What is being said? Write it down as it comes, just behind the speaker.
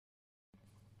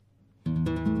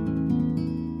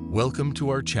Welcome to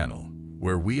our channel,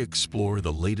 where we explore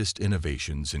the latest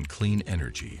innovations in clean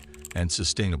energy and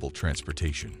sustainable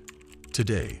transportation.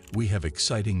 Today, we have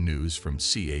exciting news from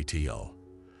CATL,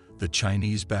 the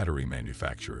Chinese battery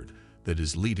manufacturer that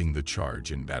is leading the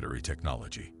charge in battery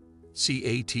technology.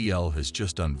 CATL has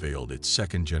just unveiled its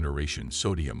second-generation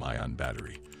sodium-ion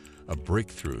battery, a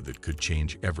breakthrough that could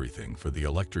change everything for the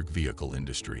electric vehicle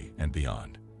industry and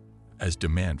beyond. As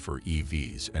demand for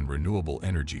EVs and renewable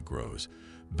energy grows,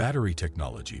 battery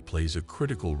technology plays a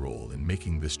critical role in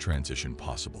making this transition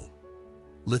possible.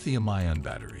 Lithium-ion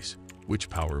batteries, which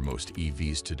power most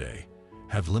EVs today,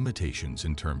 have limitations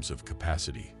in terms of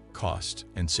capacity, cost,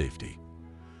 and safety.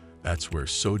 That's where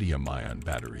sodium-ion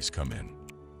batteries come in.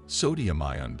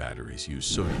 Sodium-ion batteries use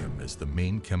sodium as the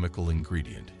main chemical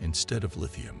ingredient instead of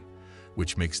lithium,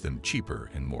 which makes them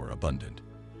cheaper and more abundant.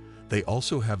 They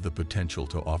also have the potential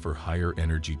to offer higher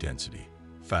energy density,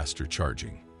 faster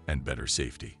charging, and better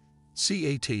safety.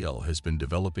 CATL has been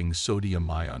developing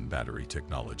sodium-ion battery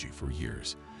technology for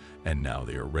years, and now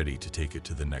they are ready to take it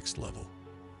to the next level.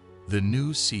 The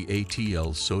new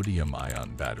CATL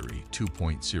sodium-ion battery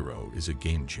 2.0 is a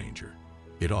game-changer.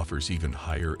 It offers even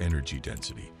higher energy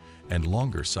density and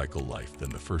longer cycle life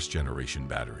than the first-generation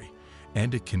battery,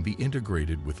 and it can be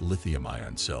integrated with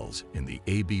lithium-ion cells in the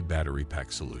AB battery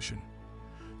pack solution.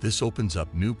 This opens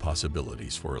up new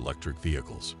possibilities for electric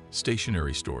vehicles,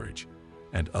 stationary storage,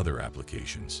 and other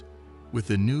applications. With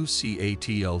the new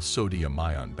CATL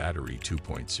sodium-ion battery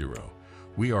 2.0,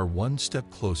 we are one step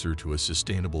closer to a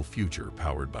sustainable future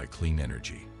powered by clean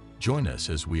energy. Join us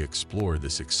as we explore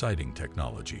this exciting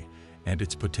technology and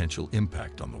its potential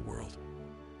impact on the world.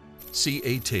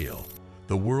 CATL,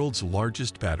 the world's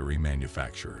largest battery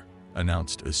manufacturer,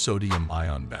 announced a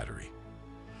sodium-ion battery.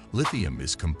 Lithium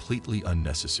is completely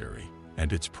unnecessary,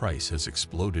 and its price has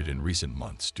exploded in recent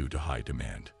months due to high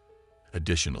demand.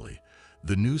 Additionally,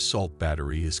 the new salt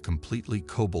battery is completely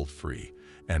cobalt-free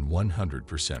and 100%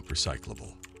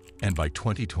 recyclable. And by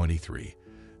 2023,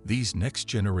 these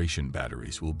next-generation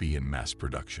batteries will be in mass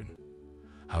production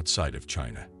outside of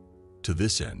China. To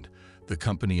this end, the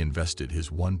company invested his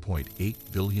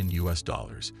 $1.8 billion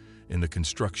in the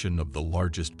construction of the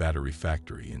largest battery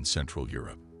factory in Central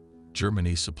Europe.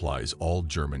 Germany supplies all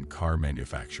German car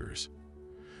manufacturers.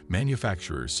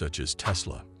 Manufacturers such as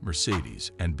Tesla,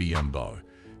 Mercedes, and BMW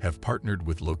have partnered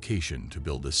with Location to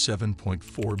build a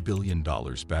 $7.4 billion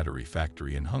battery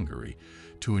factory in Hungary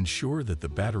to ensure that the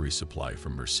battery supply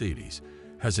from Mercedes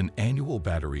has an annual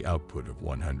battery output of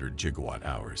 100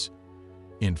 gigawatt-hours.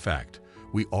 In fact,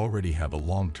 we already have a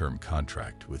long-term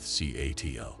contract with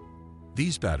CATL.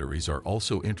 These batteries are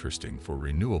also interesting for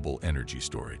renewable energy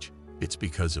storage. It's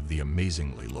because of the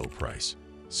amazingly low price.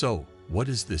 So, what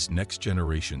is this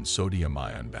next-generation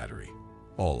sodium-ion battery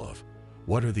all of?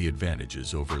 What are the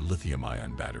advantages over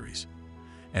lithium-ion batteries?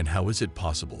 And how is it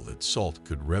possible that salt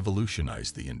could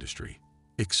revolutionize the industry?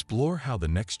 Explore how the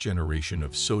next generation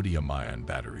of sodium-ion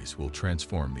batteries will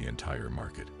transform the entire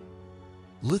market.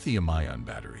 Lithium-ion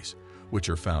batteries, which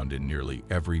are found in nearly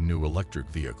every new electric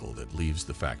vehicle that leaves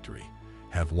the factory,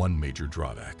 have one major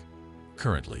drawback.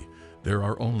 Currently, there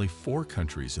are only 4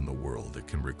 countries in the world that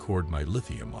can record my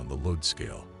lithium on the load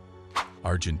scale: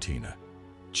 Argentina,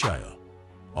 Chile,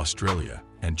 Australia,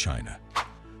 and China.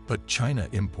 But China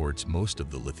imports most of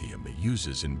the lithium it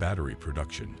uses in battery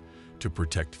production to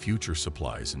protect future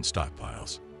supplies and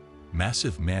stockpiles.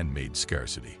 Massive man-made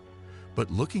scarcity. But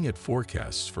looking at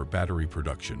forecasts for battery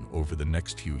production over the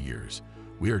next few years,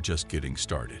 we are just getting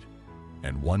started.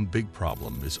 And one big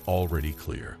problem is already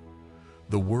clear.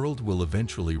 The world will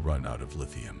eventually run out of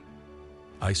lithium.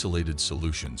 Isolated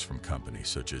solutions from companies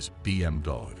such as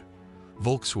BMW,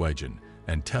 Volkswagen,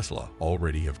 and Tesla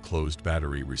already have closed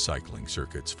battery recycling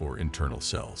circuits for internal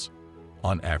cells.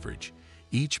 On average,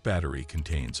 each battery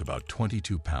contains about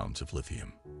 22 pounds of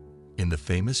lithium. In the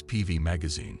famous PV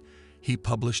magazine, he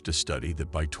published a study that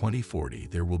by 2040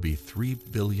 there will be 3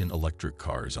 billion electric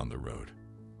cars on the road.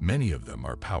 Many of them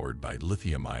are powered by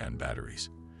lithium-ion batteries.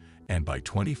 And by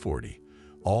 2040,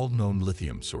 all known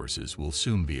lithium sources will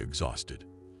soon be exhausted.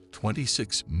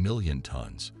 26 million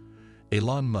tons.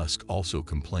 Elon Musk also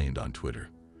complained on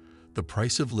Twitter. The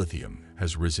price of lithium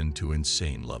has risen to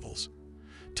insane levels.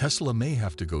 Tesla may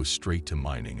have to go straight to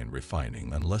mining and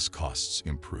refining unless costs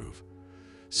improve.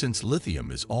 Since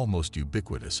lithium is almost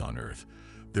ubiquitous on Earth,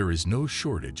 there is no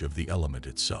shortage of the element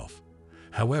itself.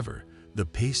 However, the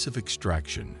pace of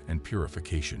extraction and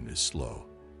purification is slow.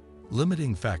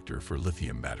 Limiting factor for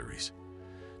lithium batteries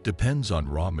depends on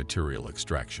raw material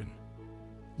extraction.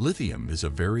 Lithium is a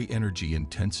very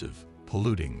energy-intensive,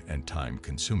 polluting, and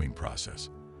time-consuming process.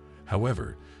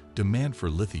 However, Demand for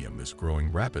lithium is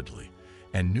growing rapidly,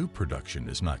 and new production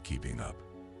is not keeping up.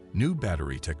 New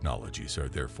battery technologies are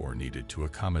therefore needed to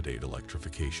accommodate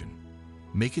electrification,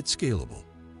 make it scalable,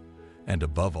 and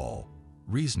above all,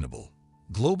 reasonable.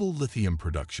 Global lithium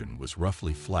production was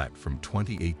roughly flat from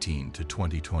 2018 to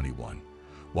 2021,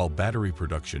 while battery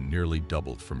production nearly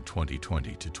doubled from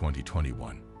 2020 to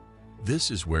 2021.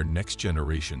 This is where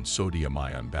next-generation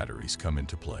sodium-ion batteries come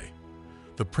into play.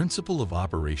 The principle of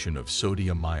operation of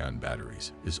sodium-ion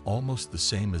batteries is almost the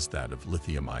same as that of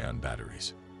lithium-ion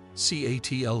batteries.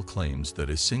 CATL claims that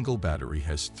a single battery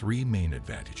has three main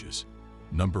advantages.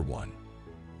 Number one,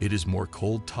 it is more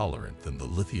cold-tolerant than the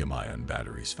lithium-ion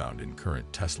batteries found in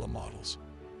current Tesla models.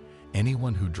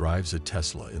 Anyone who drives a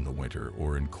Tesla in the winter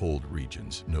or in cold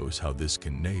regions knows how this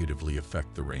can negatively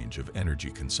affect the range of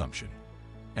energy consumption.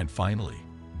 And finally,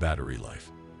 battery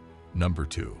life. Number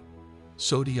two,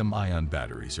 sodium-ion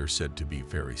batteries are said to be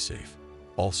very safe.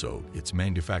 Also, its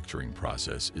manufacturing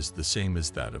process is the same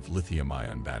as that of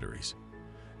lithium-ion batteries.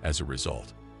 As a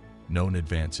result, known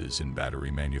advances in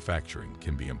battery manufacturing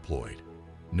can be employed.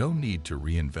 No need to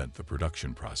reinvent the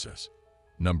production process.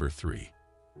 Number three,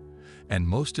 and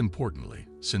most importantly,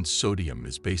 since sodium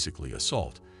is basically a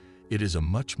salt, it is a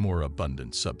much more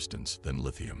abundant substance than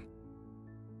lithium.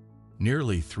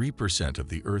 Nearly 3% of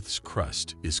the Earth's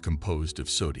crust is composed of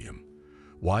sodium.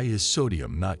 Why is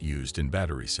sodium not used in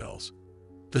battery cells?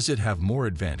 Does it have more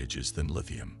advantages than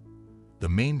lithium? The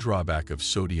main drawback of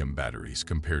sodium batteries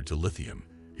compared to lithium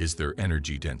is their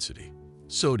energy density.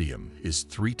 Sodium is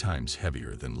 3 times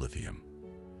heavier than lithium.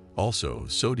 Also,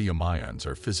 sodium ions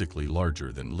are physically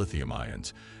larger than lithium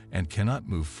ions and cannot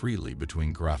move freely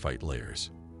between graphite layers.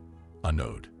 A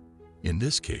node. In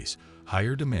this case,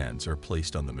 higher demands are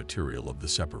placed on the material of the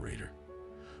separator.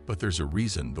 But there's a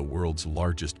reason the world's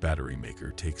largest battery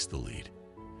maker takes the lead.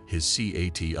 His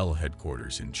CATL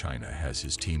headquarters in China has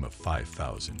his team of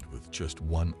 5,000 with just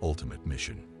one ultimate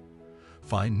mission: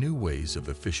 find new ways of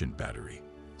efficient battery.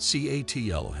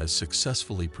 CATL has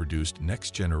successfully produced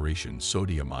next-generation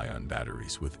sodium-ion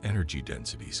batteries with energy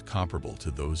densities comparable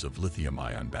to those of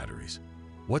lithium-ion batteries.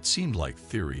 What seemed like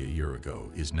theory a year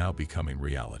ago is now becoming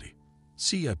reality.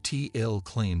 CATL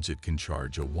claims it can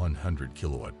charge a 100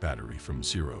 kilowatt battery from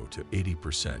 0 to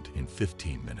 80% in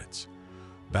 15 minutes.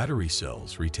 Battery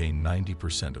cells retain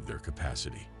 90% of their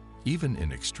capacity, even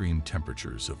in extreme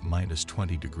temperatures of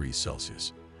 -20 degrees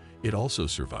Celsius. It also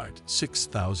survived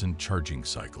 6,000 charging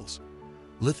cycles.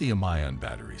 Lithium-ion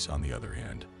batteries, on the other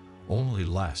hand, only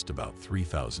last about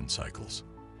 3,000 cycles.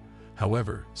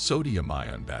 However,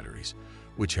 sodium-ion batteries,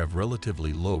 which have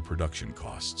relatively low production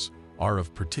costs, are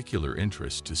of particular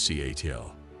interest to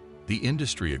CATL. The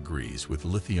industry agrees with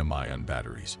lithium-ion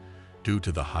batteries due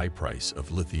to the high price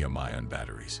of lithium-ion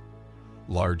batteries.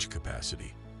 Large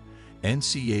capacity.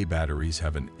 NCA batteries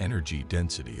have an energy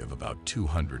density of about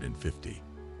 250.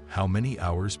 How many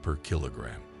hours per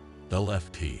kilogram?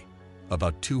 LFT,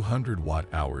 about 200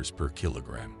 watt-hours per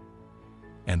kilogram.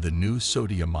 And the new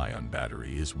sodium-ion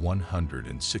battery is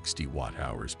 160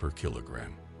 watt-hours per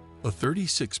kilogram. A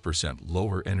 36%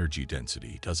 lower energy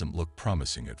density doesn't look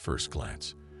promising at first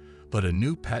glance, but a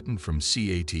new patent from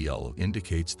CATL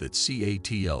indicates that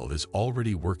CATL is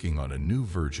already working on a new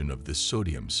version of this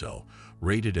sodium cell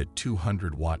rated at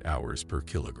 200 watt-hours per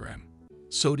kilogram.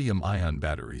 Sodium-ion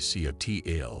batteries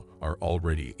CATL are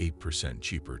already 8%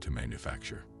 cheaper to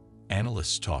manufacture.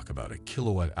 Analysts talk about a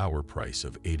kilowatt-hour price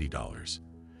of $80.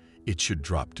 It should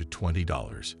drop to $20,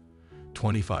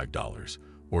 $25,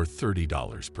 or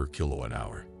 $30 per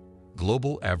kilowatt-hour.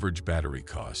 Global average battery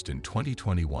cost in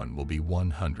 2021 will be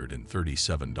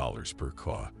 $137 per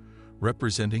KWh,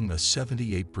 representing a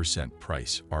 78%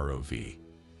 price ROV.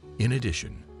 In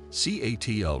addition,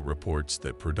 CATL reports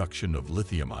that production of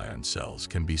lithium-ion cells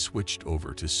can be switched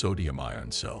over to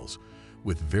sodium-ion cells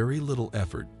with very little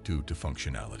effort due to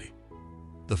functionality.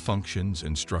 The functions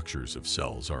and structures of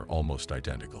cells are almost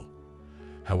identical.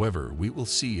 However, we will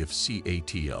see if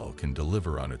CATL can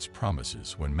deliver on its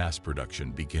promises when mass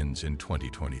production begins in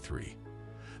 2023.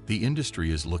 The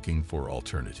industry is looking for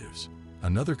alternatives.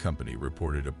 Another company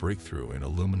reported a breakthrough in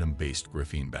aluminum-based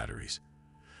graphene batteries.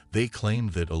 They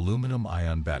claimed that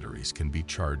aluminum-ion batteries can be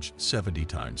charged 70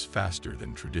 times faster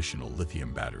than traditional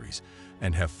lithium batteries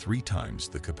and have 3 times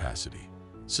the capacity.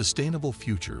 Sustainable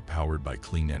future powered by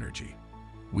clean energy.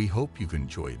 We hope you've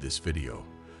enjoyed this video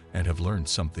and have learned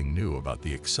something new about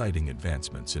the exciting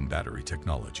advancements in battery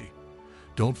technology.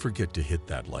 Don't forget to hit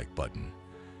that like button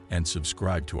and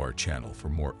subscribe to our channel for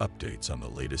more updates on the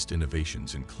latest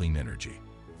innovations in clean energy.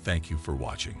 Thank you for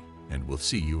watching, and we'll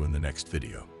see you in the next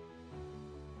video.